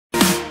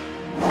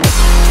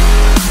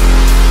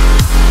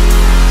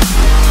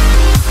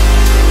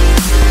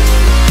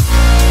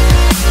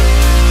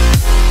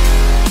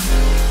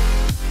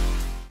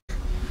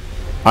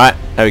Alright,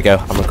 there we go.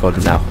 I'm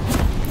recording now.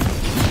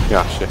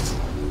 Yeah, shit.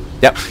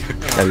 Yep.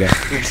 There we go.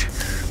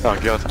 Oh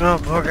god. Oh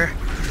bugger.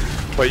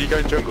 Wait, you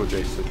going jungle,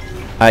 Jason?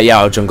 Yeah,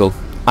 I'll jungle.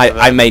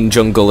 I main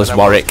jungle as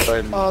Warwick.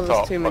 Oh,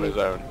 there's too many. On his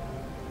own.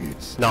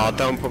 No,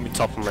 don't put me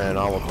top of me and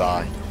I will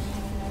die.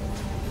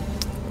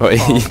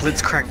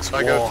 Blitzcrank's Should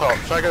I go top?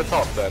 Should I go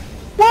top then?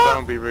 What?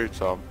 Don't be rude,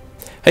 Tom.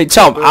 Hey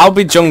Tom, I'll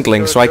be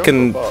jungling so I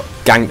can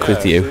gank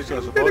with you. Who's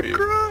gonna support you?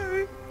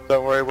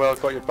 Don't worry, Will,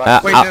 I've got your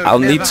back. Wait, no, I'll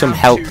need some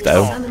help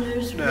though.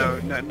 No,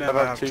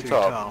 never have two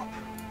top.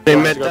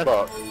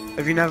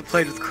 Have you never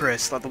played with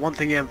Chris, like the one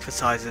thing he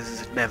emphasises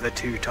is never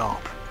two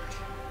top.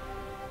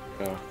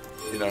 Yeah,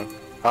 you know.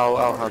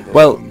 I'll handle it.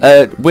 Well,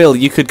 Will,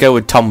 you could go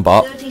with Tom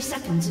Bot.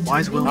 Why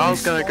is Will? I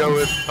was gonna go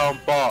with Tom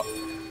Bot.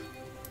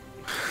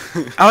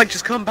 Alex,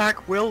 just come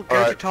back. Will,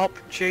 go to top.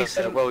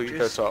 Jason, okay, Will, you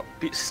go top.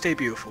 Stay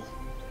beautiful.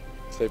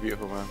 Stay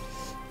beautiful, man.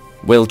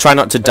 Will, try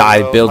not to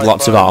die, build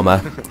lots of armor.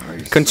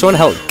 Can someone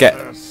help get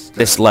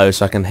this low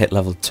so I can hit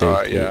level 2,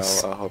 Alright, please? yeah,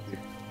 I'll help you.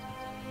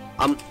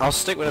 I'll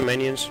stick with the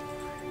minions.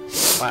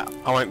 I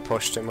won't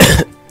push too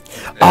Oh,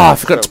 I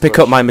forgot to pick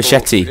up my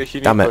machete. If you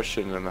need Damn it.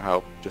 pushing and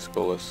help, just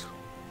call us.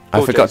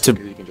 I forgot to...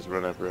 You can just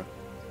run everywhere.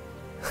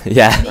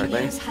 Yeah.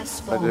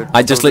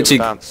 I just literally...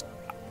 Bit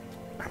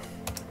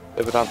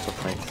of a dance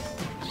off, mate.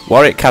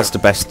 Warwick has the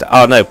best...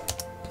 Oh, no.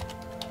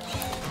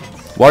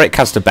 Warwick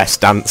has the best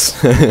dance.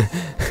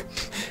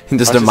 He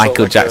does the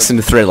Michael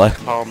Jackson Thriller.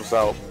 Palms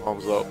out,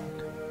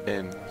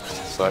 in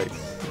sight.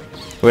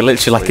 We're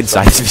literally like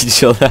inside of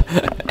each other.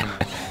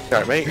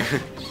 Alright, mate.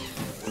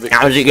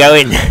 How's it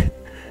going?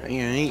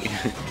 You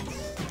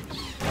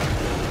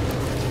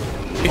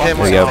There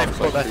we go.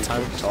 Put that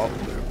tank top.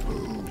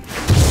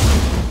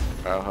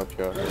 I'll help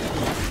you out.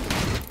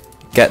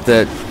 Get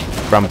the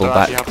bramble I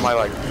back. don't actually have my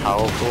like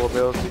powerful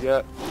ability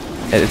yet.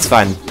 It's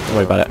fine. Don't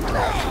worry about it.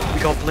 We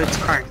got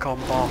Blitzcrank on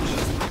bot.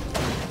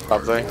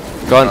 Have they?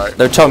 Go on. Right.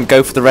 No, Tom,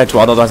 go for the red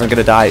one, otherwise I'm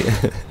gonna die. You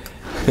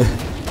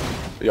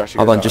actually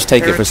Hold gonna on, just die.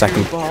 take it for a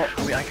second. I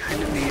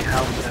kind of need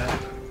help there.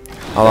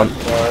 Hold on.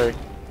 Sorry.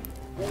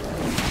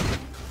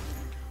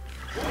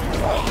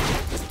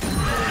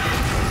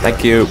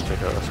 Thank you.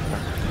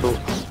 Cool.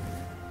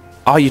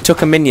 Oh, you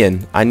took a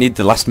minion. I need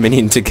the last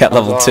minion to get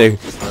level 2.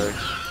 Sorry.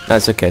 No,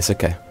 it's okay, it's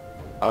okay.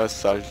 I was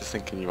just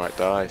thinking you might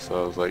die,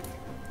 so I was like...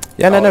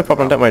 Yeah, no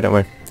problem, don't worry, don't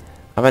worry.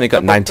 I've only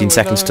got 19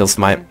 seconds till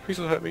smite. Please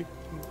don't hurt me.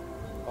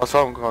 Oh,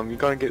 Tom, come on, you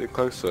gotta get it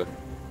closer. You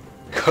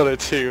gotta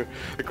do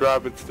a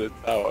grab into the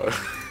tower.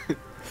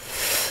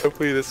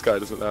 Hopefully this guy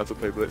doesn't know how to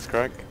play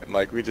Blitzcrank, and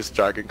like, we just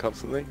drag him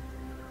constantly.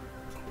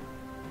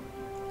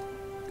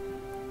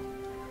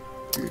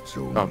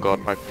 Oh god,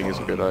 my ping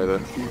isn't good either.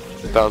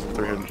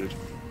 1,300.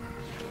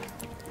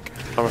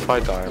 Tom, if I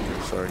die, I'm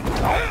really sorry.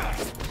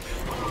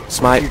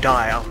 Smite. You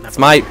die, I'll never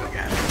Smite. do it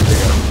again.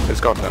 It's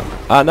gone now.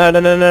 No,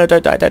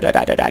 don't die, don't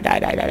die.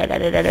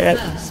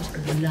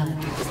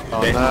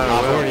 Oh no,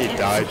 I've already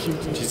died.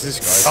 Jesus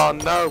Christ. Oh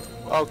no!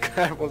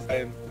 Okay, I was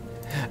in.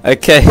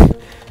 Okay,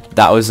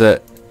 that was a...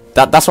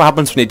 That's what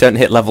happens when you don't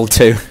hit level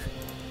 2.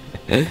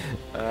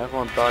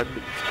 Everyone died.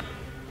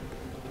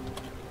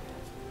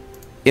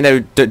 You know,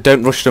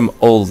 don't rush them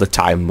all the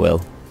time,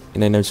 Will.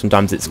 You know,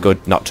 sometimes it's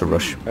good not to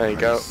rush. There you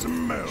go.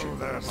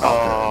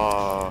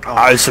 Oh,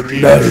 I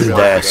smell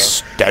their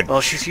stench. Well,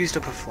 she's used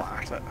up a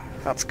flag.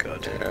 That's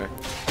good. yeah.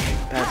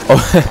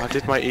 Oh, I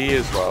did my E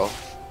as well.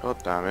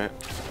 God damn it.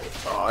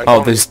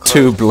 oh, there's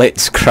 2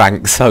 blitz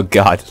cranks. Oh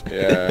god.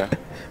 Yeah.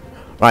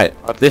 Right,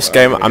 this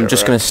game I'm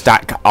just gonna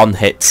stack on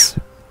hits.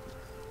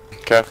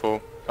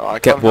 Careful. Oh, I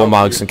Get can't war help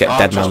marks you. and get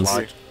dead mans.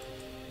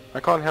 I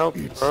can't help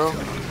you, bro.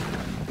 There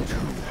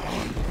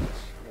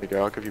you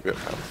go, I'll give you a bit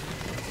of help.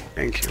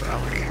 Thank you,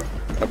 Alec.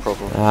 No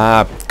problem.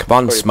 Ah, come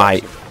on,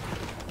 smite.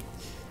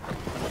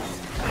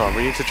 Come on,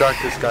 we need to drag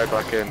this guy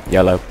back in.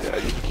 Yellow. Yeah,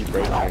 you can keep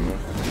breaking him.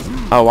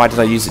 Oh, why did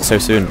I use it so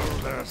soon?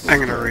 I'm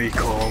gonna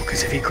recall,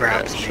 because if he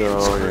grabs me, I'm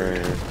Sure,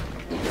 screwed. yeah.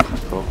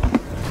 Cool.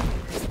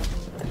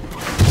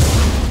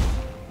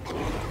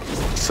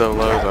 So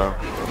low though.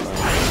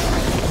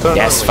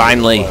 Yes,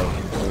 finally.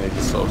 They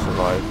just sort of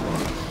survive.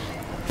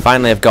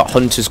 Finally, I've got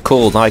Hunter's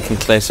Call. Now I can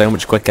clear so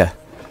much quicker.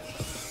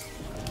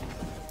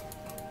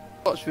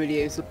 Watch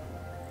videos.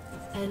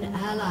 An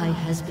ally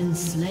has been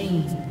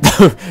slain.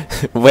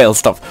 Will,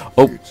 stop.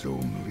 Oh.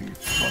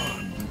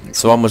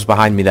 Someone was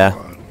behind me there.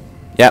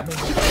 Yep.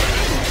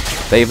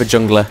 They have a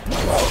jungler.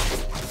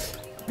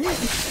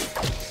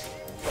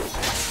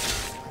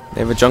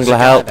 They have a jungler,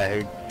 help.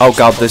 Oh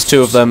god, there's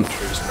 2 of them.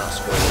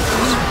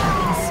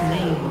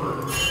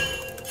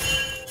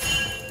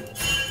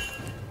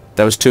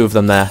 There was 2 of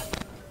them there.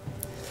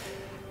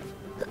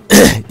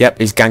 Yep,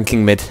 he's ganking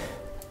mid.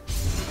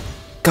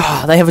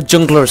 God, they have a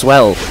jungler as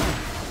well.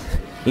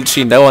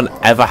 Literally no one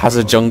ever has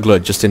a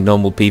jungler just in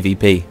normal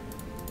PvP.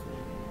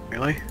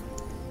 Really?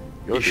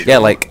 Yeah,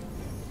 like,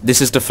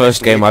 this is the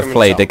first game I've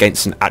played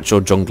against an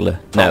actual jungler.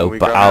 No,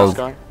 but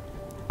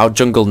I'll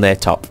jungle near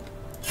top.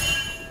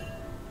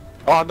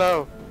 Oh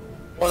no!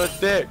 What a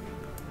dick!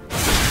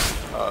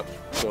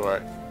 It's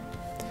alright.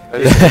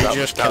 You're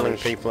just killing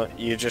people.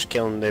 You're just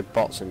killing the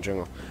bots in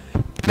jungle.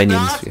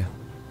 minions for you.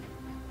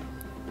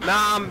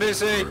 Nah, I'm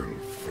busy.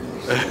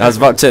 I was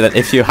about to say that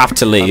if you have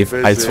to leave,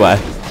 I busy. swear.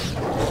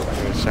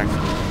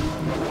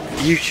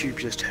 YouTube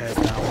just heard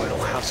that oil.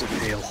 How's it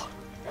feel?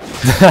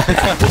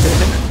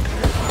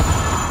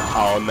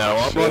 Oh no,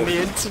 I'm on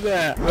the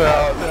internet.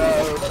 No.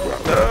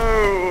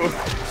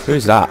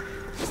 Who's that?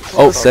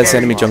 Oh, there's the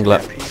enemy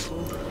jungler.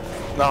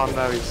 No,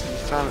 he's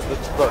trying to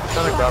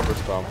grab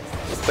us, Tom.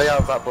 Stay out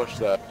of that bush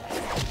there.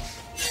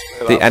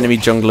 The enemy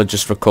jungler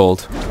just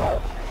recalled.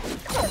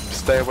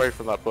 Stay away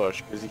from that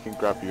bush, because he can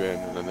grab you in,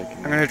 and then they can...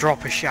 I'm gonna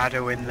drop a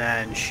shadow in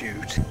there and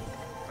shoot.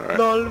 Alright.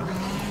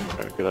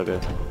 Alright, good idea.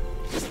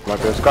 Might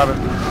be able to grab him.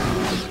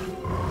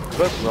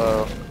 But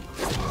low.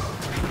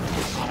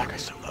 Oh, that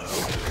guy's so low.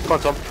 Come on,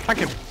 Tom. Flank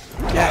him.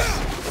 Yes.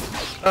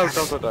 Oh,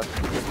 don't die.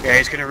 Yeah,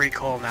 he's gonna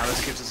recall now.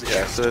 This gives us a Yeah,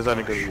 chance. so there's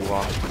only gonna be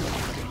one.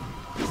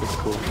 That's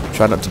cool.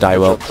 Try not to die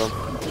well.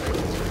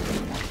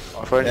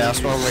 Yeah,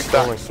 that's what I'm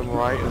recalling. Some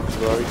right and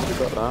throw, you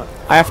got that.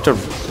 I have to...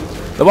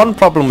 The one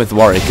problem with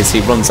Warwick is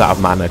he runs out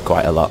of mana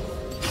quite a lot.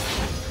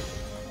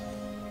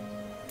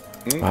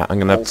 Right, I'm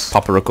gonna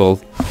pop a recall.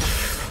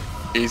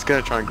 He's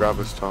gonna try and grab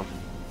us, Tom.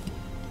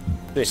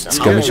 Listen,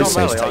 Skirmish how long is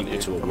will safe. this take you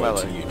to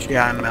upload to YouTube?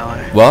 Yeah, I'm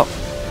melee. What?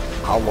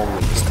 How long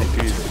will this take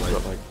you to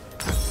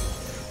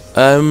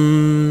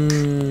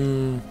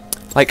upload?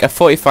 Like a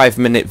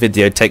 45-minute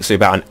video takes me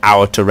about an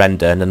hour to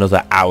render and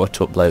another hour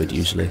to upload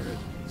usually.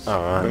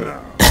 Alright.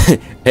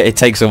 It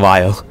takes a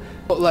while.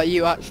 But like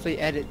you actually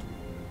edit.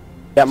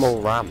 Get more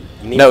RAM.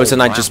 You need No, more as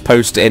in I RAM. just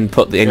post it in,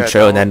 put the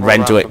intro, and then more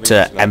render RAM it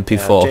to for the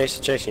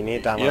MP4. Jason, you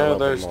need to download You a know little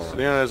those, bit more.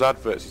 those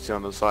adverts you see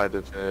on the side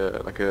of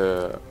like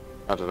a,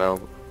 I don't know,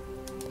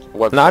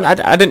 website. No,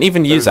 I didn't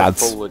even use Those are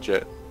ads. Full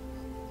legit.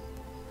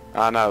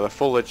 I know, they're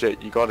full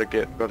legit. You gotta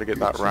get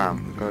that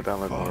RAM. Go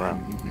download more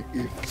RAM.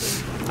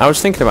 I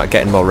was thinking about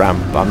getting more RAM,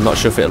 but I'm not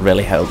sure if it'll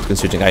really help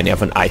considering I only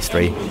have an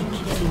i3.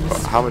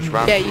 But how much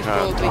RAM Yeah, do you you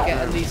have? probably get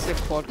at least a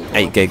quad.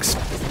 8 gigs.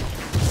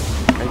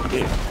 8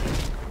 gig.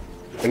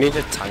 We need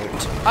a tank.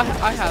 I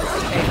have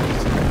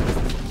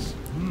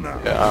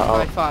 8. Yeah,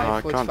 I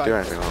 45, can't do 45.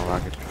 anything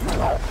on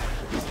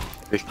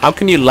that. How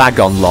can you lag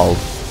on LOL?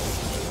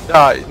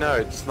 No,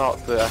 it's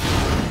not the...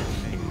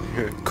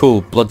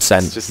 Cool, blood It's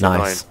scent, just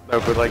nice.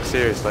 annoying. No, but like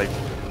serious, like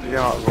you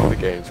know, how the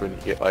games when you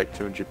get like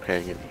 200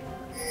 ping, it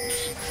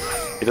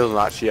doesn't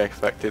actually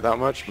affect it that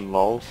much from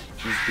LOL.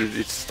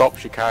 It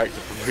stops your character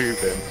from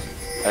moving.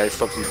 It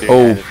stops you doing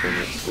anything.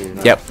 It's really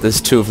nice. Yep, there's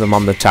 2 of them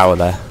on the tower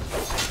there.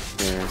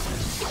 Yeah.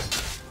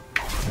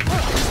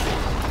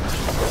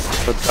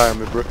 Good time,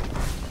 my bro.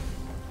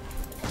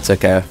 It's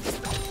okay.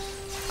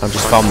 I'll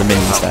just farm the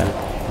minions there.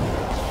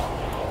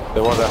 They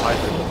want their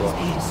hyper as well.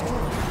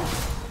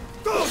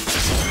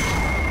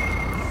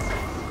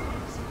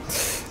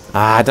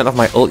 Ah, I don't have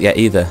my ult yet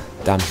either.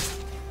 Damn.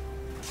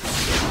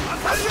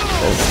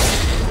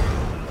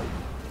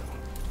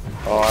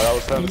 Oh, that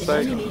was a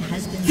mistake.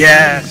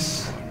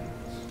 Yes.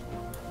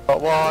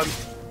 Got one.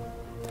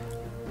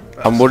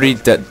 I'm worried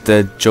that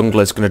the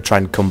jungler's going to try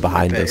and come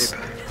behind us.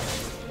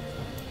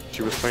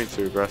 She was playing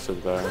too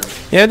aggressive there.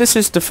 Yeah, this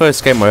is the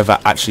first game where I've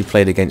actually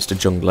played against a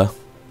jungler.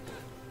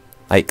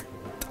 Like,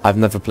 I've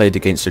never played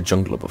against a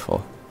jungler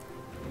before.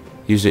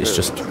 Usually it's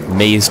just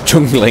me as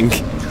jungling.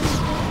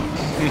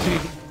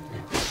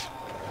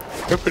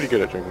 You're pretty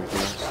good at drinking,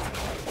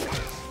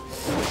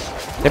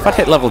 If I'd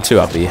hit level 2,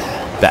 I'd be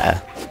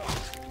better.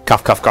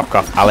 Cough, cough, cough,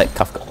 cough. Alec,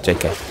 cough, cough.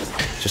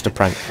 JK. Just a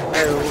prank.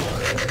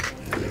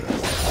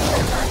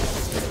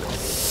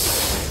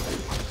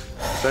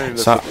 It's only the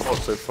So- support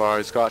so far.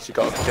 He's actually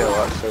got a kill.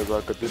 That shows how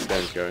good this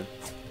game's going.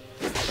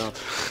 God.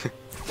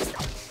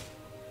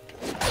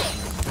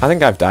 I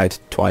think I've died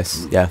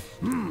twice, yeah.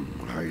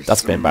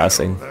 That's a bit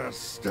embarrassing.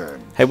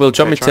 Hey, Will,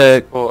 do you want me Try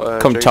and to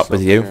support, come top Jason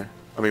with you? here.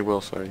 I mean,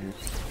 Will, sorry.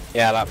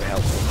 Yeah, that'd be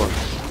helpful.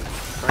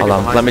 Hold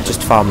on, let me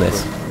just farm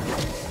this.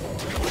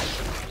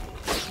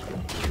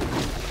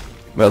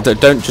 Well,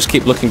 don't just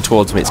keep looking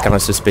towards me, it's kind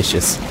of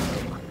suspicious.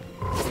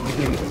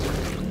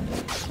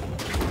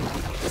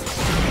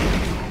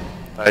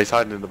 He's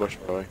hiding in the bush,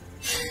 by the way.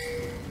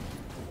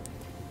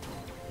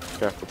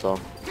 Careful,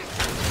 Tom.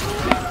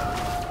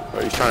 Oh,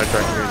 he's trying to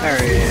drag me in.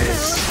 There he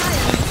is.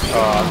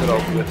 Oh, I'm gonna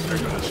open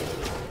this.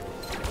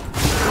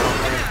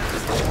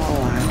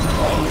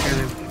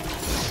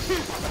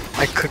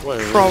 I could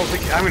probably.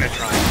 I'm gonna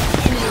try.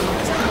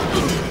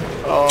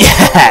 Oh,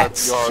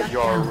 Yes!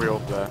 You're a real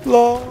player.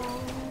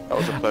 That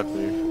was a pleb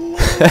move.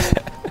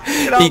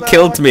 He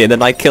killed me and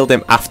then I killed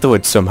him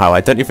afterwards somehow.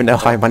 I don't even know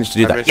how I managed to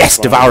do I that. missed Yes,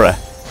 my- Devourer!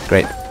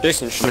 Great.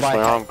 Jason, should Missed I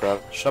my buy arm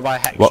grab. Should I buy a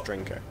Hex What?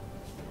 Drinker?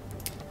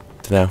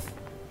 Dunno.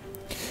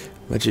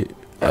 Where'd you...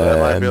 My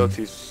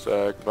abilities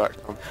back,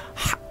 Tom.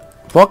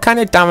 What kind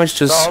of damage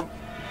does Tom.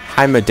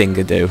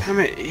 Heimerdinger do? I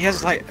mean, he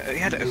has like he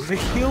had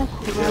overheal.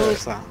 What the hell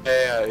is that?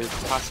 Yeah, his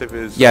passive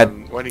is Yeah,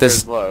 when he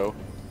this- goes low,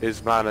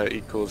 his mana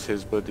equals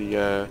his bloody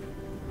it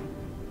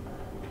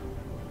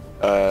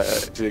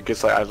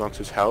gets like added onto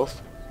his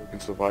health, so he can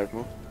survive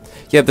more.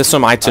 Yeah, there's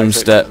some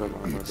items that...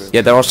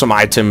 Yeah, there are some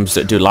items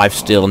that do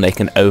lifesteal and they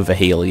can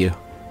overheal you.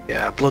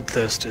 Yeah,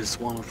 Bloodthirst is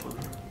one of them.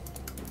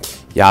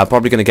 Yeah, I'm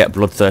probably going to get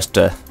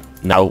Bloodthirster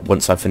now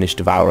once I finish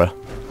Devourer.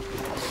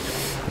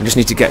 I just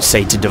need to get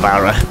Sated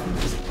Devourer.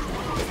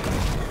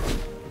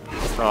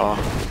 Oh.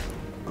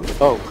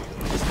 Oh.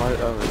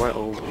 It went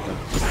all.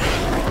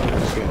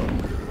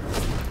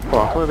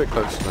 Oh, I'm a bit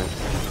closer, mate.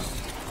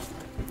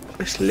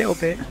 Just a little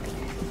bit.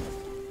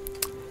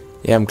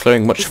 Yeah, I'm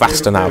clearing much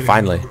faster now,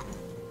 finally.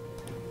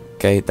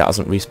 Okay, that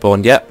hasn't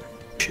respawned yet.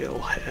 Chill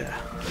here.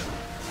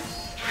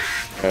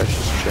 Yeah, it's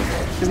just chill.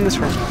 Isn't this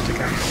romantic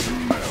actually?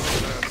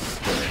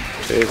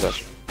 It is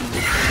actually.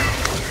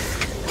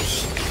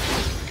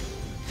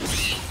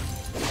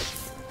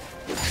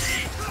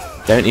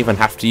 Don't even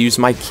have to use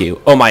my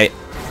Q. Oh, my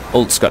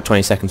ult's got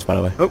 20 seconds, by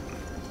the way. Oh.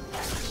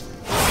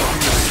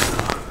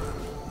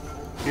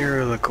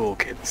 You're the cool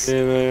kids.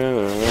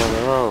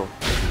 Oh,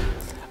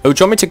 do you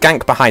want me to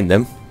gank behind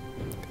them?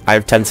 I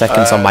have 10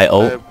 seconds on my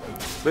ult.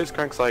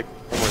 Blitzcrank's like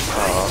almost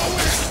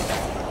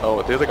half.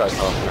 Oh, the other guy's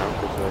half now.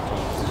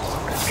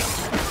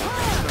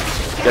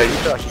 Yeah, you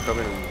should actually come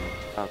in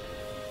and...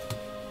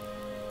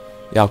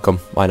 Yeah, I'll come.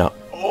 Why not?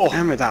 Oh,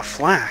 damn it, that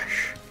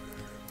flash.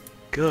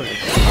 Good.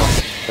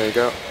 There you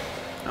go.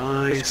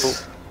 Nice.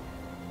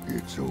 Cool.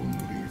 It's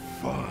only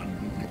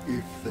fun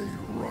if they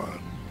run.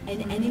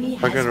 An enemy I'm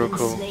has gonna been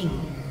recall. slain.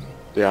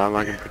 Yeah, I'm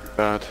lagging pretty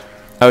bad.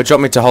 Oh, do you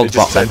want me to hold It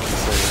just bot then?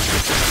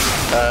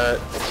 said-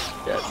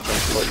 yeah,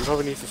 but you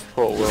probably need to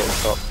support Will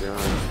top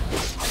behind.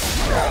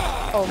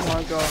 Oh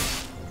my god.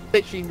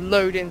 Literally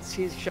load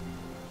into his shot.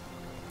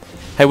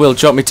 Hey, Will,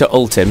 do you want me to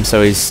ult him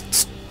so he's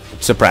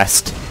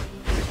suppressed?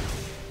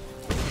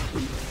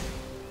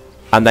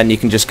 And then you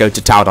can just go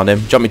to town on him.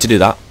 Do you want me to do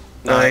that?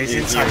 No, he's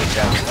inside the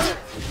tower.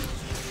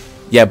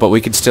 Yeah, but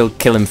we could still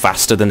kill him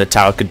faster than the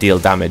tower could deal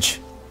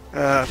damage.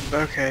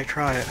 Okay,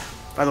 try it.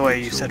 By the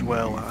way, you said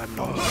well, I'm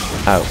not.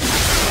 Oh.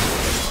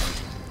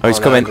 Oh, he's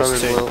coming.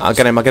 Will. I'll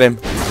get him, I'll get him.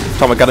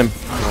 Tom, I got him.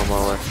 I'm on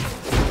my way.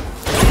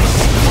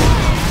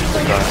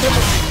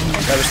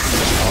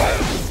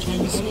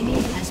 An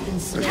enemy has been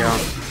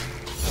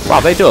slain. Wow,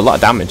 they do a lot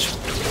of damage.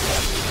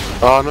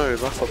 Oh no,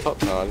 that's on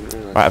top now. I didn't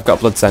realise. Right, I've got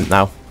Blood Scent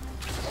now.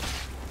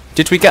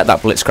 Did we get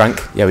that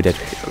Blitzcrank? Yeah, we did.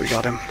 We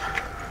got him.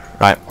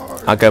 Right,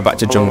 I'll go back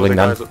to Oh, jungling the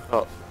then. guys up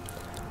top.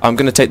 I'm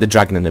going to take the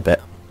dragon in a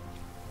bit.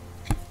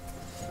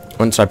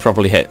 Once I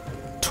probably hit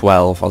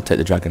 12, I'll take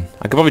the dragon.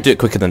 I could probably do it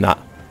quicker than that.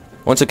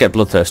 Once I get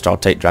Bloodthirst, I'll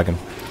take dragon.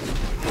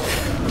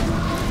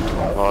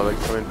 Oh, they're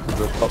coming to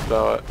the top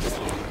tower.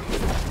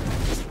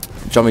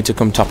 Do you want me to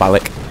come top,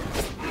 Alec?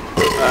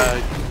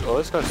 Oh,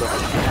 this guy's up.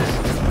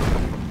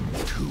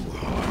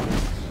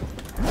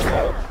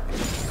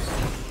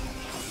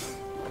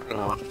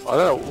 Oh, I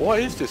don't know, what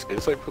is this game?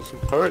 It's like put some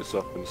turrets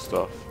up and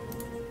stuff.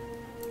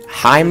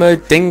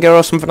 Heimerdinger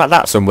or something like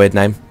that, some weird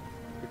name.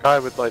 The guy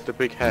with like the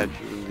big head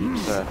and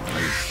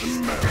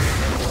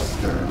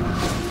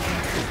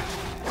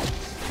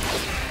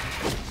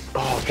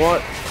oh,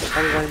 what?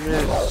 How did I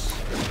miss?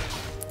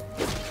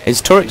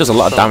 His turret does a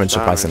lot of damage,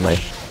 surprisingly.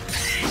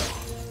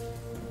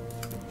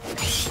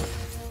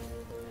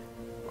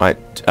 Right,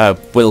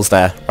 Will's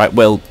there. Right,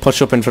 Will,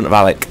 push up in front of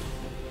Alec.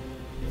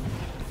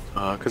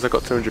 Because I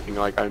got 200 ping,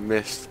 like I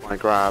missed my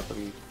grab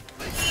and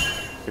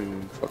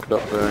fucked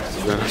up there. So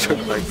then I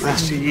took like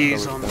Master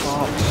Yi's on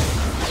top.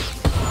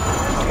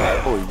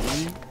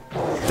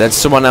 Oh, There's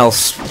someone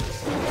else. An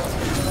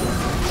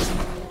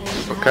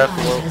careful,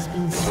 ally Will. has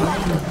been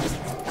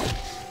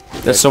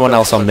slain. There's someone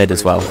else on mid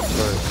as well.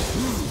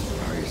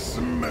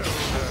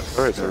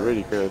 Turrets are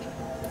really good.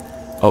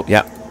 Oh,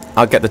 yeah.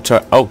 I'll get the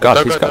turret. Oh,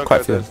 God, he's got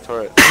quite a few. Those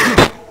turrets.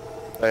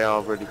 They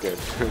are really good.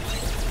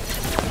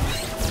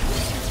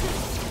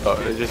 Oh,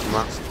 they're just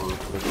massive.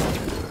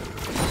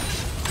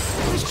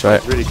 Try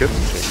it. Really good.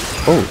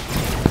 Oh.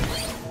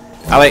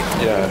 Alec.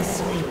 Yeah.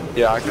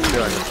 Yeah, I can do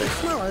anything.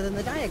 Smaller than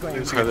the diagram.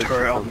 There's a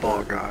turret on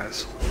ball,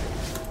 guys.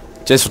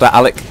 Just for that,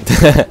 Alec.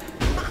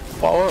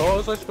 What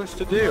was I supposed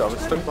to do? I was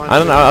stuck behind. I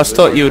don't know, I was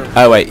thought you would...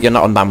 Oh, wait, you're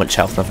not on that much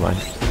health, never mind.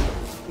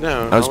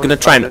 No. I was going to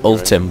try and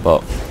ult him,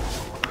 but...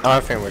 I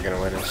think we're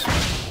gonna win this.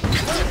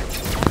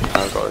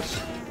 I've got this.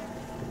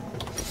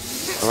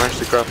 I managed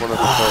to grab one of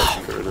the turrets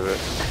and get rid of it.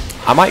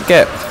 I might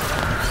get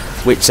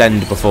Witch's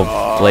End before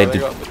Blade they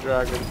did... got the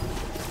dragon.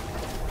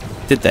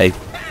 Did they?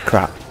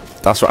 Crap.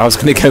 That's what I was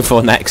going to go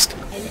for next.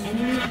 An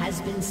enemy has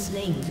been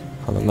slain.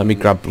 Hold on, let me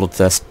grab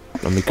Bloodthirst.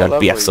 Let me grab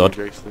What BF level Sword.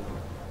 are you, Jason?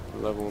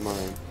 Level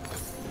 9.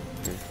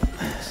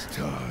 It's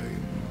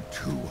time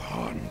to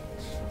hunt.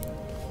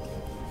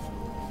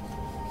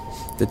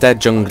 Did their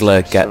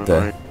jungler get So the...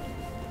 annoying.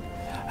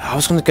 I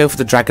was going to go for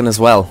the dragon as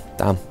well.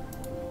 Damn.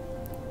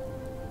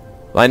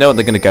 Well, I know what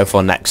they're going to go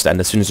for next then,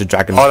 as soon as the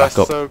dragon's Oh, back that's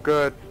up. so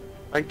good.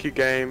 Thank you,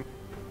 game.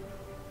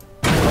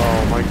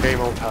 Oh, my game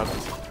ult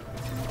happened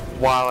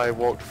while I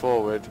walked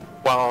forward,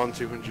 while on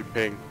 200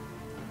 ping.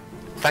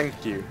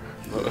 Thank you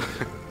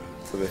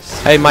for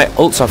this. Hey, my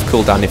ult's off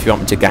cooldown if you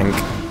want me to gank.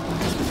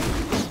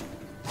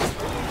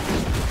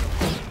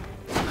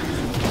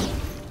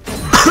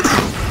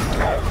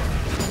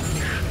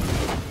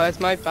 Where's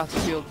my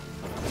battlefield?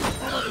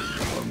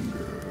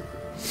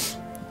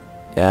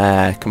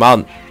 Yeah, come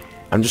on.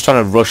 I'm just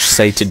trying to rush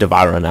Sated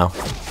Devourer now.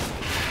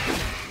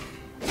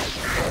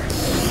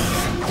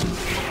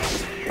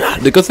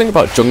 The good thing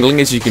about jungling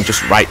is you can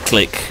just right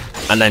click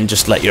and then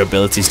just let your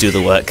abilities do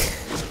the work.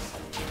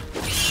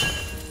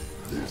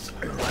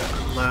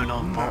 Alone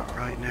on bot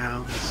right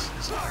now. This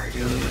is very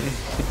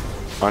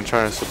good. I'm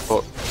trying to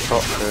support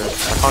top here.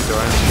 I can't do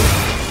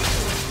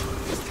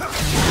anything.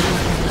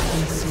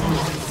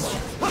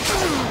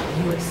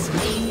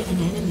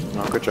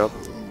 Oh, good job.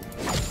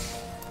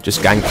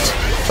 Just ganked.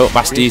 Oh,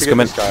 Master Yi's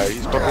coming. This guy.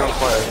 He's probably on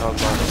quite a hard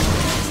time.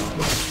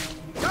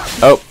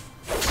 Oh,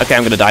 okay,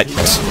 I'm gonna die.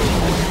 Yes.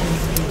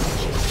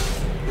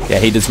 Yeah,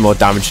 he does more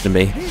damage than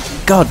me.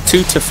 God,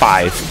 2 to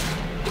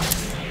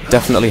 5.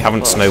 Definitely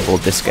haven't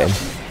snowballed this game. An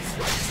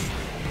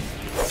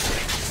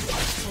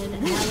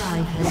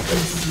ally has been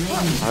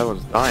slain.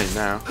 Everyone's dying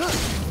now.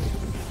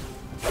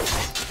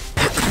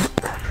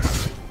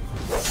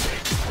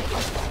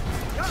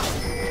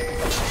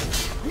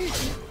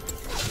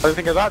 I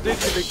think of that, dude,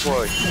 you big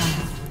boy.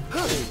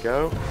 There you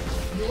go.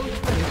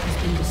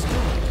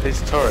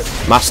 His turret.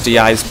 Master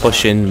Yi's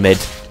pushing mid.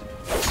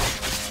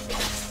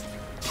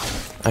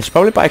 I should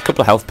probably buy a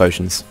couple of health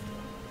potions.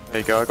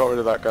 There you go, I got rid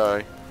of that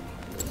guy.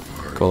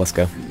 Cool, let's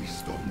go.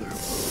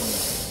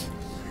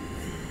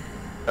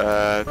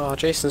 Oh,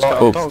 Jason's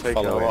got Oh. a dog Taking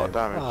a lot of following.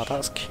 damage. Oh,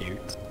 that's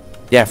cute.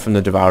 Yeah, from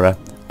the Devourer.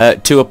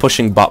 2 are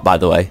pushing bot, by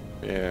the way.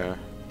 Yeah.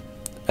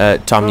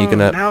 Tom, you Oh,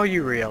 gonna... now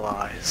you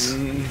realise.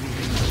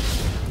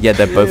 Yeah,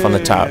 they're both on the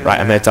tower. Right,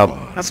 I'm here,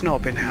 Tom. That's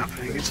not been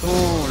happening. It's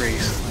all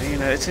recently. You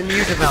know, it's a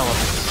new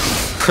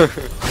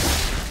development.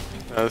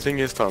 The thing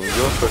is, Tom, you're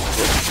supposed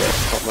to get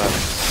top man.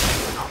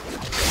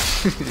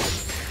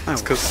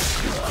 It's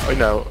because, you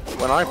know,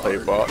 when I play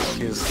bot, it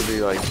seems to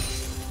be like...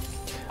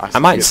 I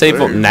might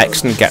save up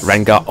next and get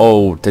Rengar.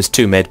 Oh, there's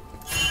 2 mid.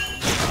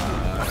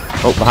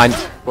 Oh, behind.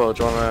 Well,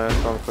 do you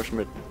wanna push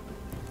mid?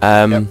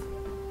 Yep.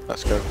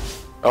 Let's go.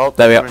 Oh,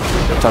 There we are.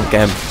 come in. Tom,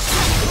 get him.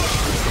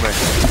 Come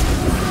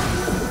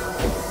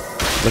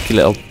Lucky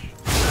little.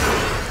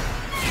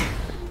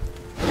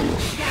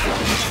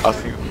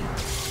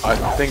 I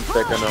think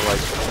they're gonna like...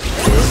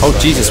 Oh,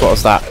 Jesus, what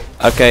was that?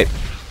 Okay,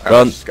 Alright,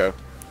 run. let's go.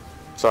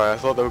 Sorry, I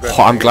thought they were going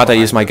Oh, I'm glad I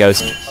used my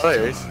ghost. Oh,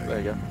 there he is. There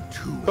you go.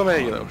 Come here,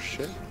 you little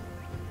shit.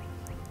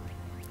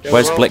 Go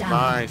Where's well. Blitz?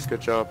 Nice,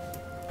 good job.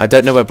 I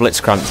don't know where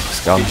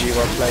Blitzcrank's gone. GG,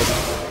 well played.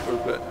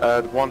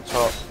 One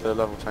top, the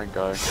level 10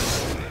 guy.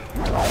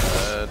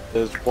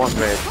 There's one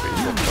mid, but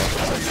he's one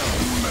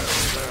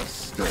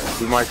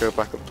top. We might go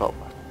back up top.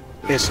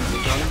 Yes.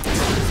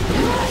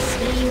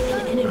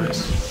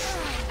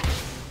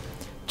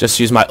 Just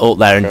use my ult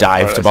there and Okay,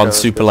 dive. alright, I'm let's on go,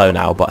 super let's low go.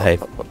 now, but hey.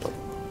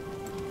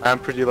 I'm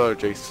pretty low,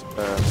 Jace.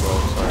 Well,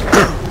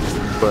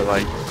 sorry. But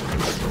like,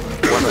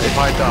 if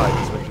I die,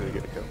 just make sure you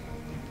get a kill.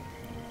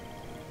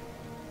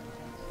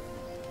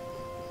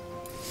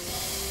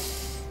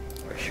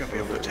 We should be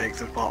able to take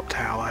the bot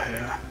tower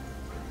here.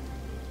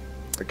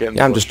 Again,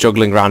 Yeah, I'm just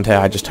juggling around here.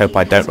 I just hope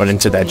I don't run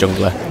into their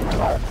jungler.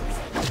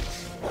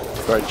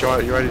 Right,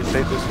 you ready to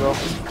save this well?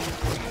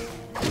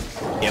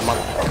 Yeah, man.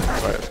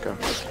 Right, let's go.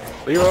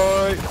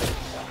 Leroy!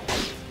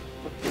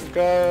 Let's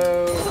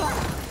go!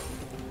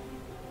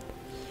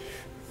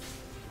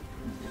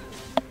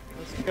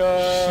 Let's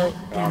go!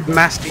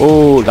 Masty.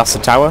 Oh, that's the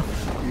tower.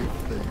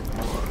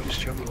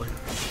 Just juggling.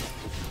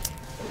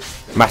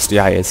 Master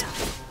Yi is.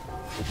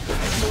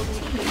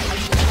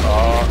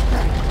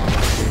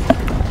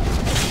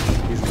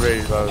 He's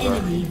really low though.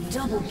 Enemy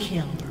double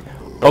kill.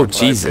 Oh,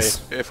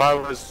 Jesus. If I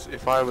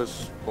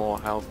was more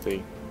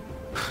healthy,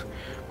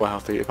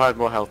 if I had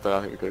more health then I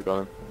think we could have got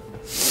him.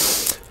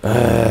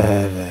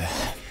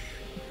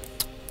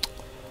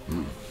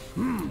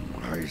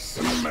 I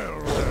smell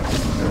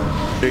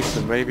that.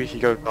 Jason, maybe he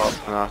go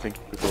top and I think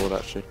he would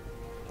actually.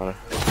 Oh,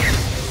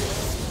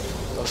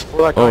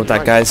 Oh,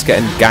 that guy's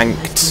getting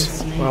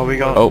ganked. Well, we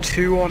got Oh.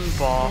 2 on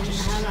bot.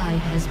 Ally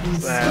has been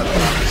There.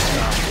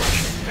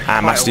 slain. Ah,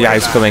 Master Yi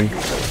is coming.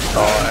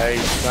 Oh,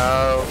 ace,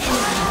 no.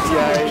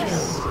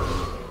 Yes.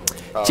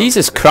 Oh,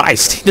 Jesus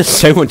Christ, he does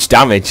so much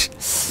damage.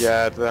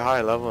 Yeah, they're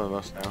higher level than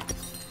us now.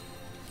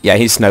 Yeah,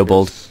 he's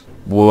snowballed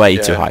way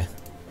too Yeah. high.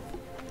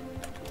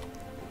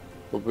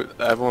 Well, but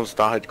everyone's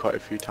died quite a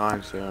few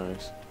times, to be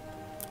honest.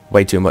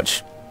 Way too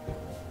much.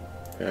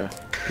 Yeah.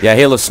 Yeah,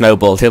 he'll have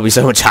snowballed. He'll be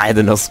so much higher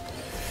than us.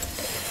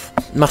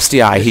 Master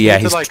Yi, You yeah,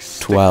 need he's to, like,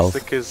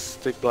 12.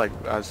 Stick like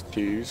as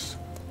twos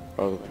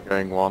rather than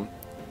going one.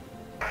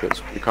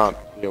 Because you can't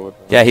deal with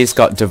them. Yeah, he's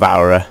got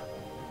Devourer.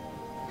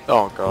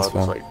 Oh god, as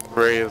well. there's like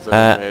 3 of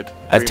them mid. Three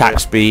Attack mid.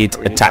 speed,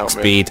 We need attack help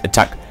mid. speed,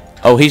 attack...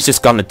 Oh, he's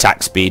just gone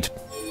attack speed.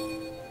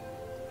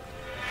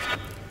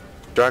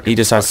 Dragon He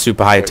just has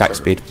super high attack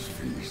speed.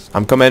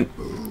 I'm coming.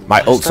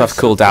 My ult's off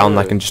cooldown,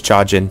 I can just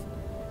charge in.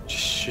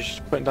 She's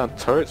putting down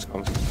turrets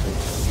constantly.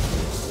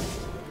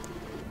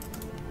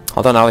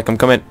 Hold on, Alec, I'm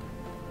coming.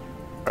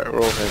 Right,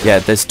 we're all here. Yeah,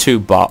 there's 2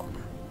 bot.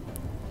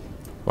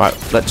 Right,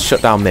 let's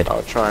shut down mid.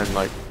 I'll try and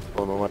like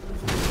pull them away.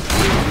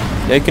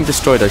 Yeah, you can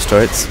destroy those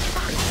turrets.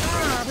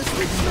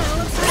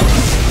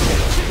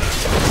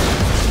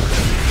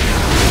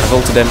 I've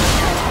ulted him.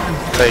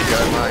 There you go,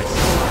 nice.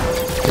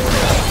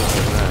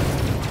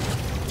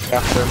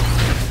 After him.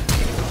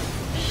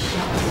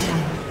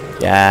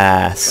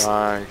 Yes.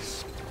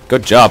 Nice.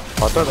 Good job.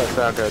 I don't know if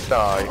I'm gonna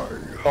die.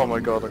 Oh my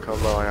god, look how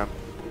low I am.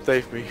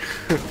 Save me.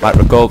 Right,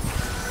 recall.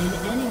 An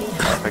enemy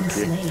has been Thank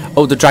you. slain.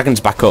 Oh, the dragon's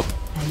back up.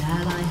 An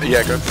ally has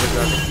Yeah, go for the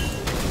dragon.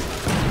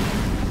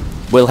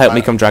 Will help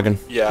me come dragon.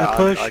 Yeah, They're I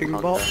pushing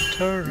can't bot go.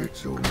 turret.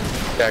 It's only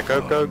Yeah,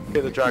 go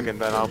get the dragon,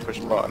 then I'll push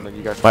the bot, and then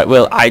you guys. Right,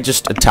 Will, I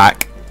just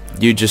attack.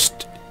 You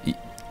just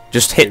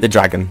hit the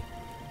dragon.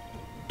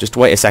 Just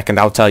wait a second,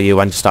 I'll tell you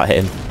when to start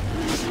hitting.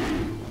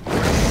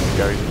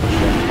 Go.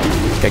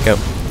 Okay, go.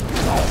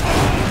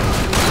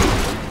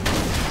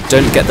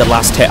 Don't get the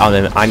last hit on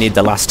him, I need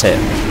the last hit.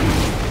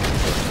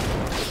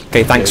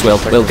 Okay, thanks Will.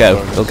 We'll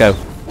go. We'll go.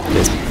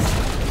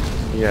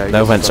 Yeah.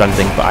 No offense or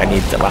anything, but I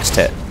need the last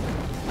hit.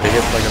 He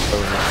hits like a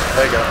bonus.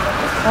 There you go.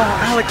 Oh,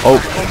 Alex Oh.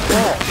 back on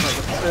bot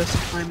for the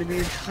first time in the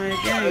entire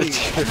game.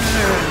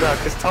 No,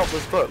 because top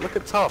was put. Look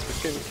at top.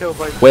 It's getting killed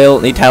by.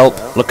 Will, need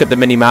help. Look at the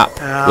mini-map.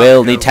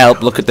 Will, need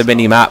help. Look at the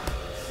mini-map.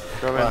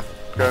 Go in.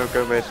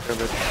 Go mid. Go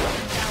mid.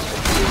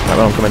 Right,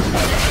 well, I'm coming.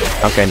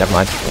 Okay, never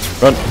mind.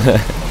 Run.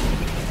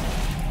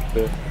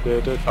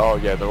 Oh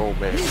yeah, they're all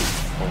mid.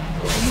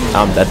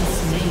 I'm dead.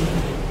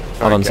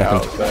 Hold on a Get second.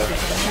 out of there.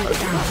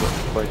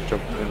 Like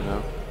jumping in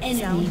now.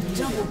 enemy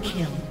double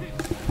kill.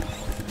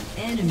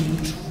 Enemy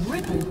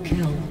triple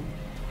kill.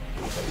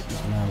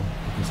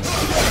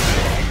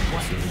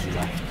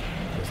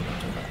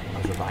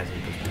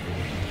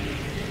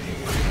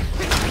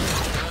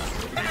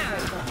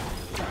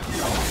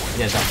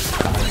 Yeah,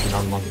 that's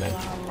on one then.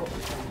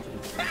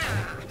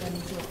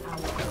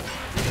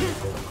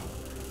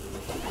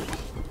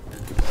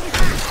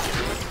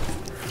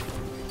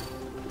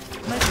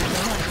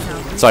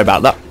 Sorry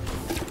about that.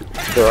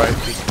 It's alright.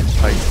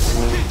 Like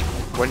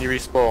when you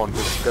respawn,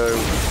 just go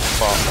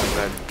far and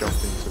then jump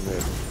into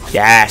mid.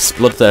 Yes,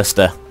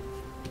 bloodthirster.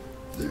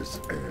 this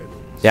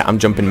ends. Yeah, I'm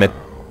jumping mid.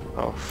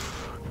 Off.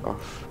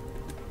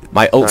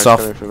 My ult's Nice off.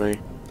 coming for me.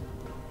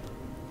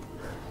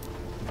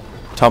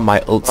 Tom,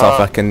 my ult's off.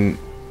 I can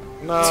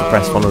No.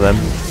 suppress one of them.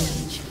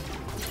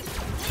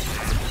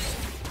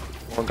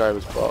 One guy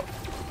was bot.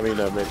 I mean,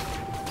 no mid.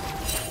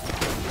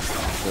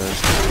 No.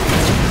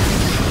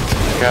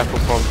 Careful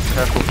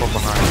from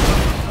behind.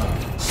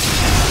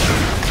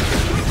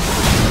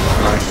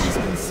 Nice. Has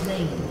been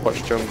slain.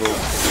 Watch jungle.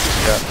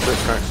 Yeah,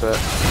 Blitzcrank set.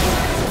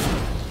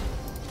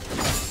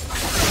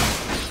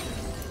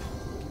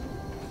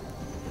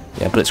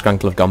 Yeah,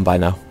 Blitzcrank will have gone by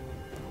now.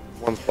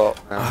 One's bot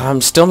now.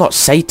 I'm still not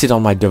sated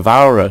on my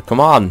Devourer. Come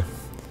on.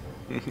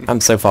 I'm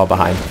so far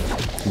behind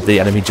the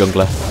enemy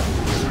jungler.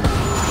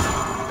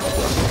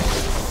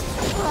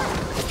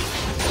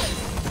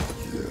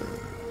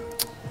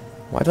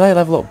 Why did I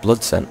level up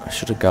Blood Scent? I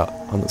should have got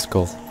on the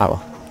skull. Oh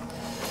well.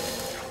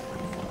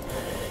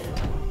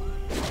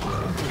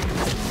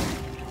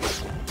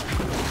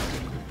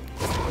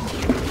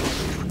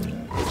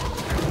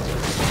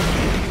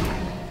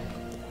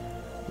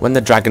 When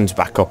the dragon's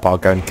back up, I'll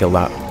go and kill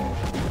that.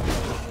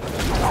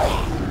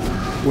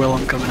 Will,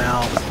 I'm coming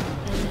out.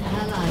 An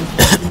ally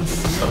has been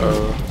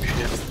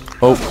slain.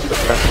 Oh,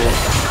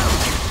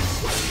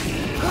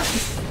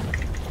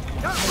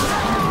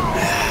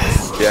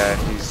 Yeah,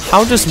 he's.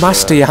 how does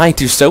Master Yi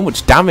do so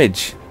much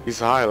damage? He's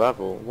high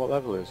level. What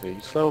level is he?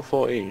 He's level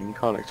 14. You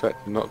can't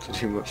expect him not to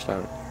do much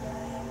damage.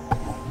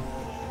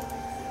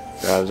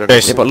 Yeah,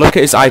 there's Yeah, but look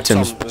at his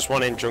items. Tom, there's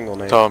one in jungle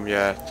now. Tom,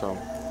 yeah, Tom.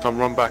 Tom,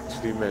 run back to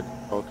the mid.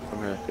 Oh, from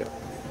here, yeah.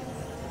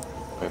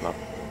 Wait, no.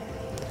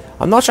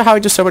 I'm not sure how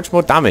he does so much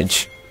more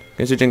damage,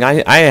 considering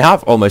I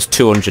have almost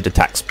 200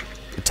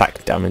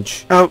 attack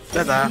damage. Oh,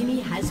 they're there.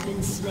 Enemy has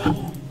been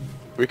slain.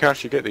 We can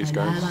actually get these An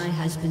guys. ally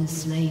has been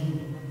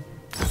slain.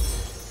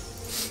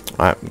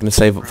 Right, I'm gonna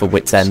save up for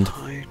Wit's End.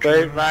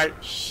 Save, mate.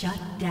 Shut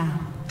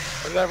down.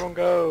 Where'd everyone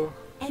go?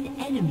 An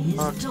enemy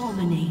is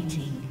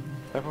dominating.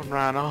 Everyone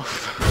ran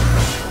off.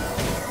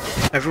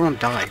 Everyone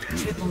died.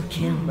 Triple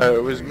kill. No,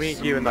 it was me,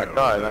 you, and that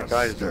guy. That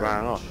guy just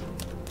ran off.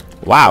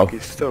 Wow,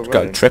 He's still got a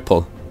running.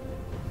 triple.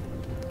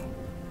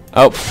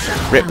 Oh,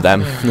 rip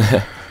them.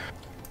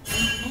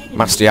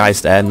 Master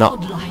Yi's there, not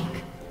Godlike.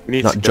 We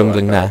need not to kill that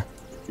jungling guy.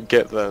 there.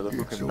 Get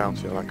the fucking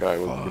bounty on that guy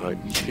will be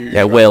like huge.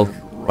 Yeah, Will.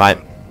 Right,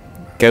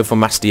 go for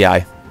Master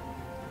Yi.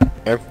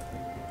 There's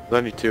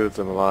only 2 of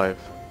them alive.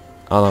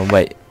 Hold on,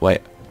 wait.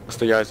 That's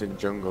the guys in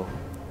jungle.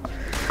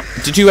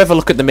 Did you ever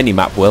look at the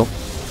mini-map, Will?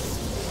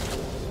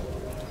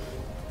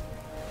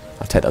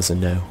 I'll take that as a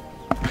no.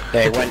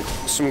 Yeah, he went.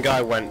 Some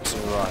guy went to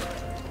the right.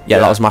 Yeah,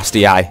 that was Master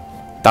Yi.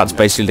 That's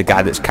basically the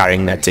guy that's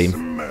carrying their team.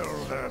 Smell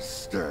the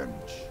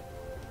stench.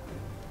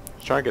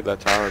 Try and get their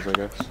towers, I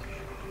guess.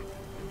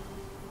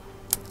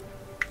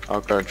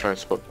 I'll go and try and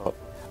spot top.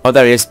 Oh,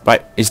 there he is.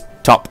 Right, he's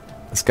top.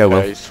 Let's go, Yeah,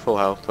 Will. he's full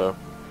health though.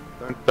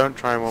 Don't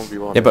try and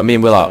 1v1. Yeah, but me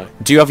and Will are.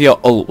 Do you have your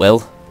ult, Will?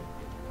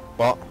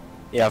 What?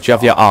 Yeah. Do you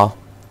have your R?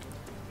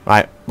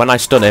 Right, when I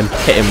stun him,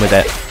 hit him with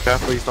it.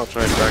 Careful, he's not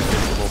trying to drag into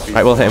more people.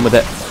 Right, we'll hit him with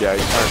it. Yeah,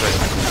 he's trying to drag.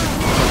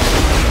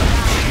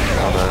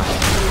 Oh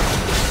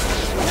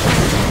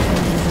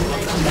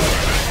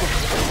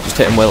Just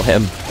hit him, Will, hit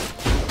him.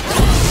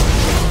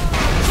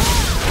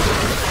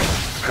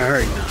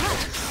 Very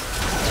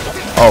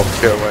nice. Oh,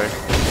 Get away.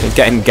 you're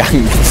getting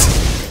ganked.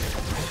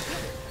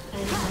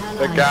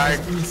 The gang.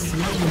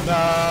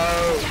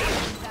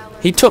 No.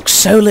 He took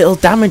so little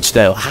damage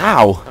though.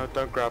 How? No,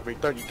 don't grab me.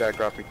 Don't you dare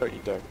grab me. Don't you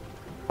dare.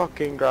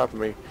 Fucking grab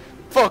me.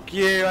 Fuck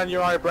you and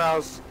your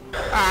eyebrows.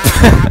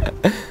 Ah.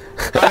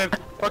 Got him.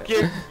 Fuck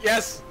you.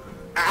 Yes.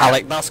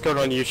 Alec, that's good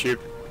on YouTube.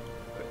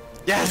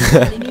 Yes.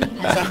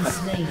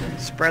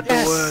 Spread the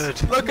Yes.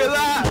 word. Look at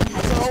that.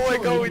 Oh my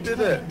god, we did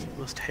it.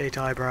 Must hate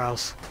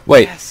eyebrows.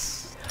 Wait,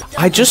 Yes.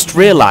 I just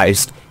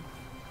realised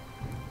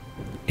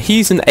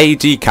he's an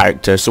AD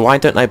character, so why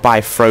don't I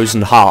buy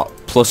Frozen Heart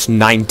plus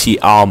 90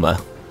 armor?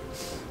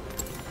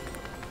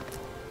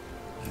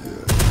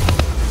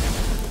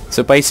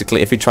 So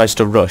basically, if he tries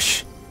to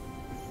rush,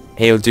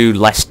 he'll do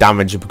less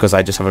damage because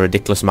I just have a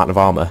ridiculous amount of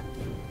armor.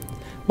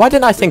 Why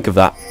didn't I think of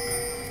that?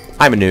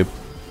 I'm a noob.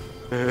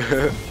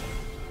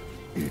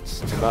 It's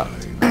time.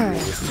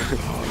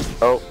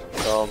 Oh,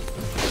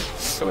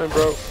 come in,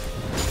 bro.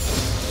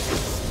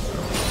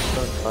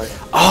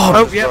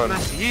 Oh, yeah,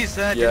 Master Yi's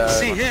there. Yeah, Didn't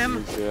see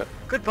him. Yeah.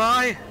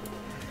 Goodbye.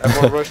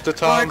 Everyone rush to Bye,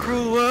 Tom.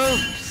 cruel world.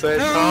 Say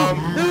No. Tom.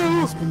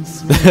 Has been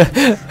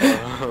slain.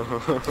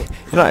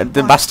 You know,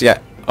 the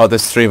Bastia. Oh,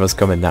 there's 3 of us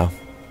coming now.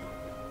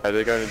 Yeah,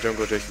 they're going to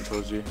jungle Jason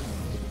towards you.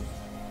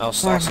 I'll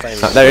start staying.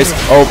 There is.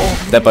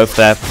 Oh, they're both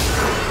there.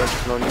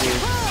 Focusing on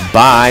you.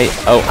 Bye.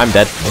 Oh, I'm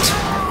dead.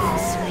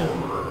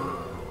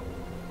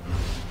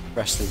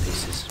 Rest in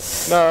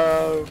pieces.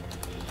 No.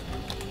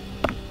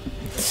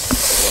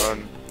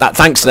 Run. That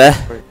thanks there.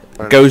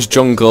 Run. Goes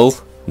jungle.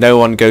 No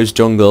one goes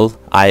jungle.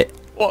 I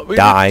What? We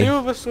die. 2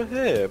 of us were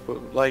here,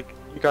 but like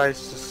you guys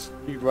just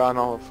you ran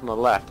off from the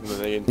left and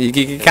then they.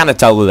 You kind of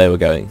tell where they were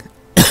going.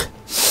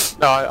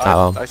 No,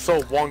 Oh. I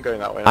saw one going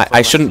that way.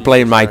 I shouldn't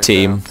blame my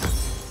team.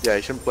 Yeah,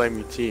 you shouldn't blame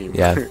your team.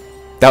 Yeah,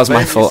 that was my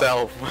Blame fault.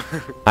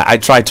 yourself. I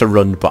tried to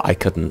run, but I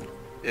couldn't.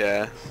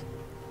 Yeah.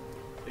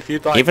 If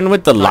you'd like, Even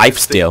with the tried life to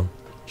stick- steal,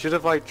 should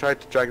have like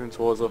tried to drag them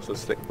towards us and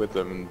stick with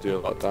them and do a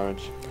lot of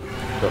damage.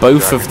 Got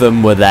both dragged. of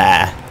them were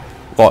there.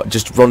 What?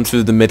 Just run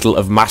through the middle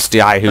of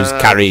Mastii, who's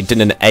carried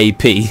in an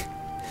AP.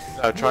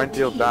 No, try and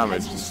deal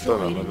damage and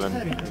stun them, and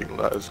then you can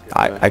let us get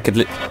there. I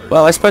could.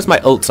 Well, I suppose my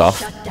ult's off.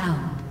 Shut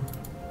down.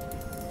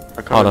 I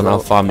can't Hold on, I'll roll.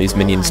 farm these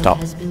minions top.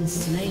 Has been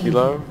slain. You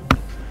low?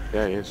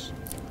 Yeah, he is.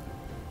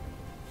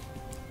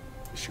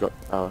 She got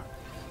power.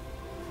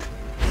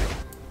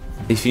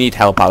 If you need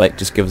help, Alec,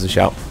 just give us a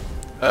shout.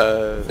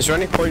 Is there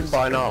any point in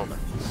buying armor?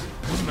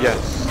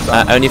 Yes.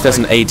 Only if there's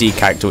an AD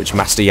character, which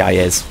Mastii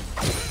is.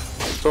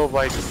 Sort of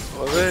like,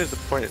 well, there is a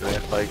point in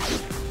it, like,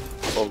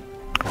 well,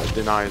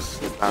 denies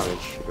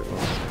damage a bit more.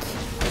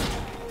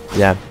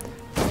 Yeah.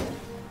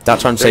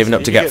 That's why I'm saving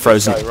up to You get this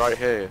frozen. guy right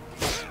here.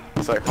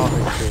 It's like half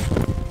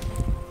HP.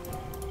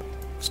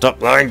 Stop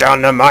blowing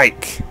down the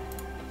mic.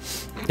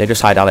 Yeah,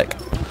 just hide, Alec.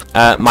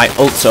 My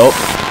ult's up.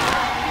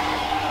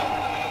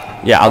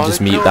 Yeah, I'll just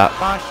they mute killed that.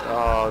 Flash.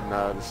 Oh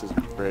no, this is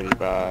really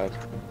bad.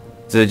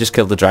 So they just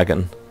killed the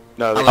dragon.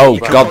 No, they Oh killed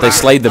god, Baron. they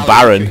slayed the Alec,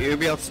 Baron. You'll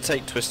be able to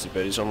take Twisted,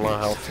 but he's on low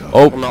health.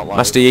 Oh, Well, not live.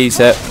 Master Yi's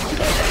hit.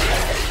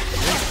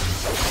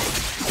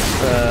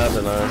 I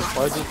don't know.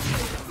 Why is it?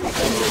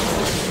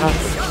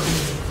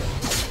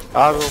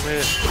 Ah, they're all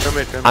mid. They're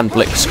mid. They're And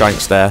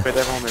Blitzcrank's there. mid.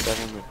 Everyone mid.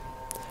 Everyone mid.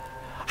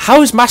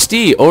 How is Master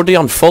Yi already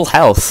on full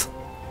health?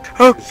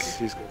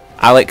 He's good.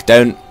 Alec,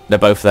 don't. They're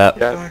both there.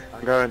 Yeah,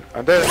 I'm going.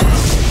 I'm doing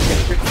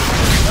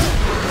it.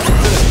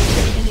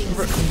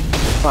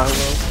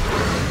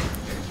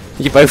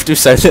 You both do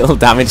so little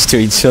damage to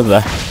each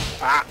other.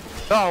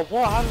 Oh,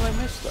 what? How did I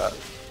miss that?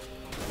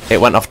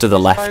 It went off to the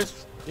left.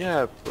 Guys,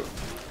 yeah. But...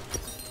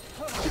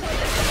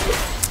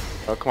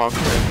 Oh, come on.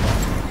 Come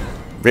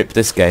in. Rip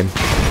this game.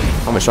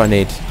 How much do I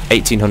need?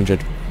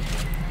 1800.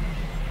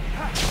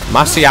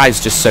 Master Yi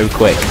is just so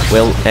quick.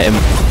 Will hit him.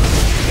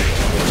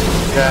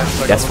 Yeah, it's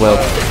like Yes, on Will.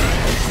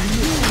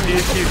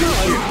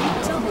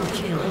 Double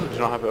kill. Do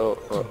not have it up.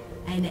 Oh.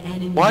 An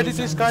enemy Why did is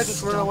this guy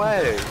just run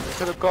away? He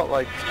could have got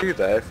like 2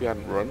 there if he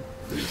hadn't run.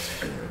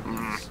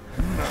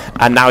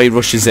 And now he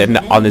rushes in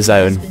on his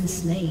own. been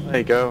slain. There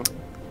you go.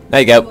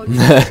 There you go. Wait,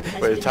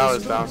 the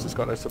tower's down, so it's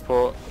got no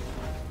support.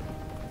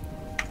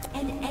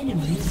 An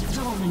enemy is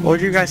dominating. What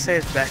would you guys say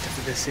is better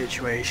for this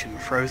situation?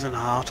 Frozen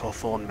Heart or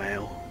Thorn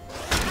Mail?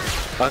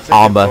 I'm taking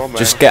Armor. Thornmail.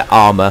 Just get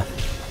armor.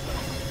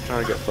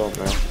 Trying to get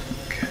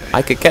Thornmail.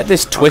 I could get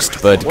this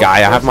Twist Bird guy.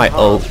 I have my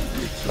ult.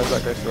 How's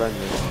that go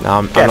surrendering? No,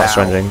 I'm not out.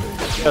 surrendering.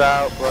 Get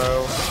out,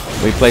 bro.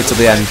 We play to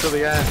the end. To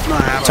the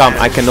end. Tom,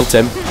 I can ult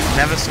him.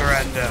 Never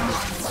surrender.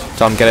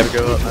 Tom, get him.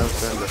 Go up, no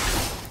surrender.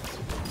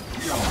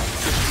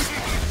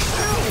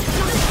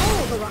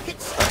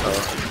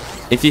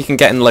 If you can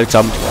get in low,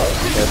 Tom.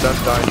 Yeah,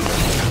 don't die.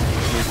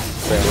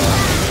 Stay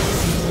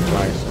alive.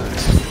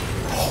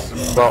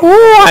 Nice. Well,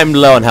 Ooh, I'm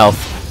low on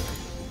health.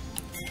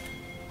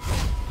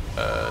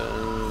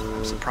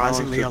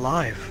 Surprisingly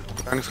alive.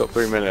 Garen's got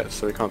 3 minutes,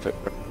 so we can't take.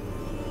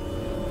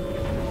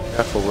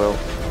 Careful, Will.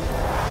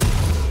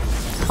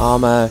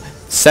 Armor.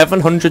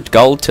 700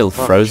 gold till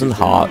Frozen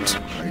Heart.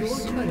 Your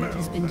turret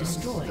has been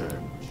destroyed.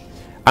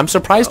 I'm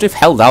surprised we've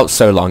held out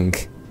so long.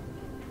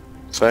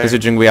 Same.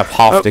 considering we have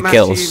half the Master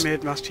kills. E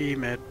mid, Master E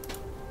mid.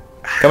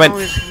 Come in. How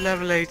is he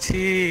level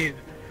 18?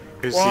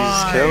 Because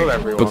Why? he's killed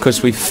everyone.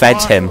 Because we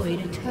fed him.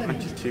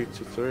 22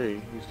 to 3.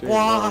 He's doing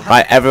Why? well.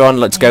 Right, everyone,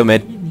 let's go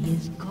mid. Enemy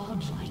is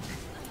godlike.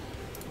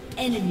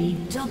 Enemy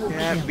double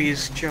Yeah, kill.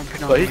 B's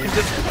jumping on But he me. can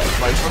just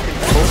like fucking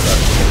pull that.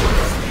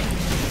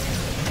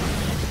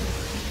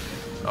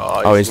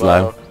 Oh, he's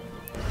low.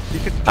 He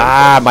could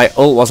Ah, my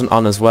ult wasn't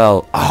on as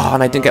well. Oh,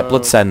 and I didn't get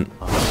blood scent.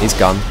 He's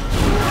gone.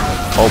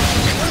 Oh,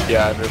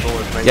 yeah, and there's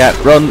always main. yeah,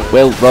 run,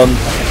 Will, run.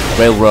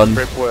 Will, run.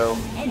 Rip Will.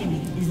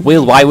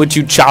 Will, why would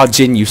you charge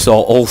in? You saw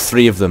all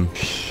three of them.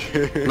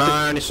 No,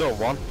 I only saw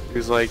one. He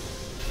was like,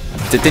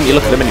 Didn't you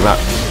look at the minimap?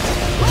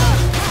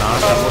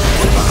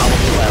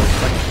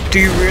 Do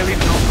you really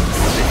not?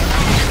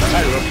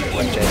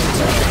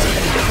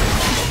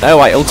 No,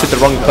 I ulted the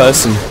wrong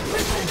person.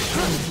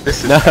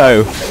 this is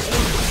No.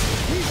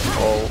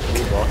 oh,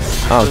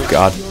 Oh,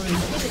 God.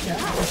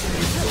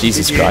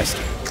 Jesus Christ.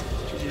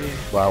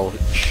 Well,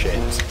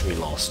 shit, we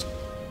lost.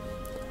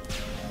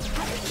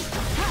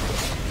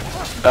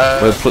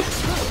 We'll put...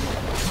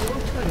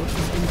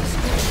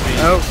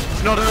 No,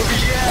 it's not over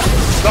yet.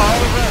 It's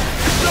not over.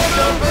 It's not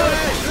over.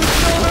 It's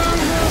not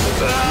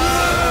over.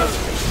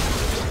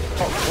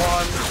 Top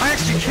one. I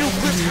actually killed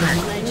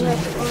Blitzcrank.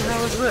 What the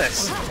hell is this?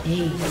 I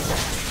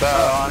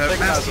think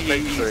that's Master a E is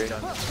victory.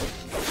 done.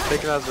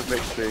 Taken as a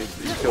victory.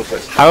 You killed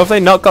it. How have they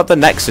not got the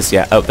Nexus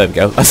yet? Oh, there we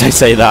go. As I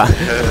say that.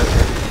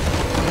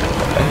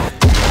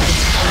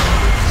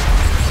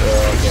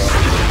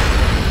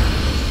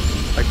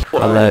 I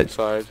quit I'll,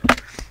 inside.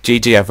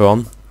 GG,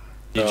 everyone.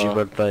 GG,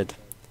 well played.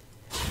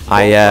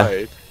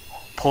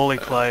 Poorly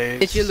played.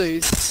 Did you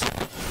lose?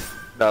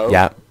 No.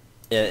 Yeah.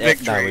 Yeah,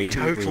 Victory, no, we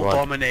total won.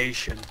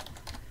 domination.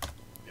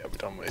 Yeah, we're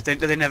done with.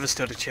 They never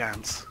stood a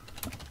chance.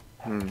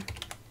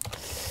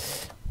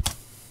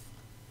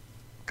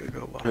 Good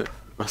go well.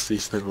 Master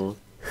Snowballed.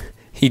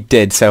 He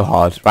did so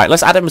hard. Right,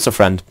 let's add him as a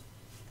friend.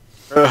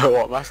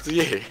 What, Master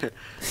Yi?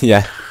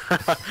 Yeah.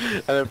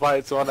 And invite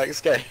it to our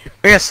next game.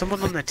 Oh yeah,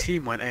 someone on their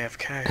team went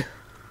AFK.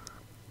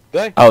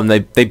 They? Oh, and they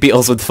beat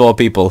us with 4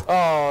 people.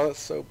 Oh, that's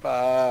so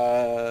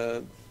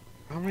bad.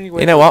 How many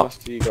waves know what?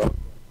 Master Yi got?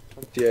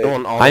 28. No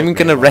one honoured I'm me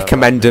gonna by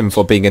recommend him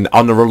for being an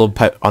honourable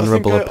I think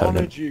honourable I opponent.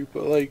 honoured you,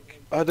 but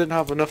like, I didn't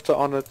have enough to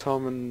honour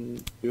Tom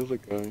and the other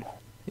guy.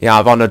 Yeah,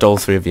 I've honoured all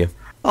 3 of you.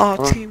 Oh,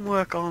 Huh?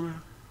 teamwork honor.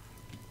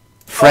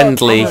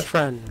 Friendly. my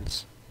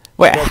friends.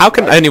 Wait, how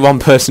can only one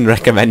person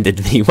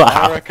recommended me? I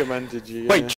Wow. recommended you. Wait, yeah.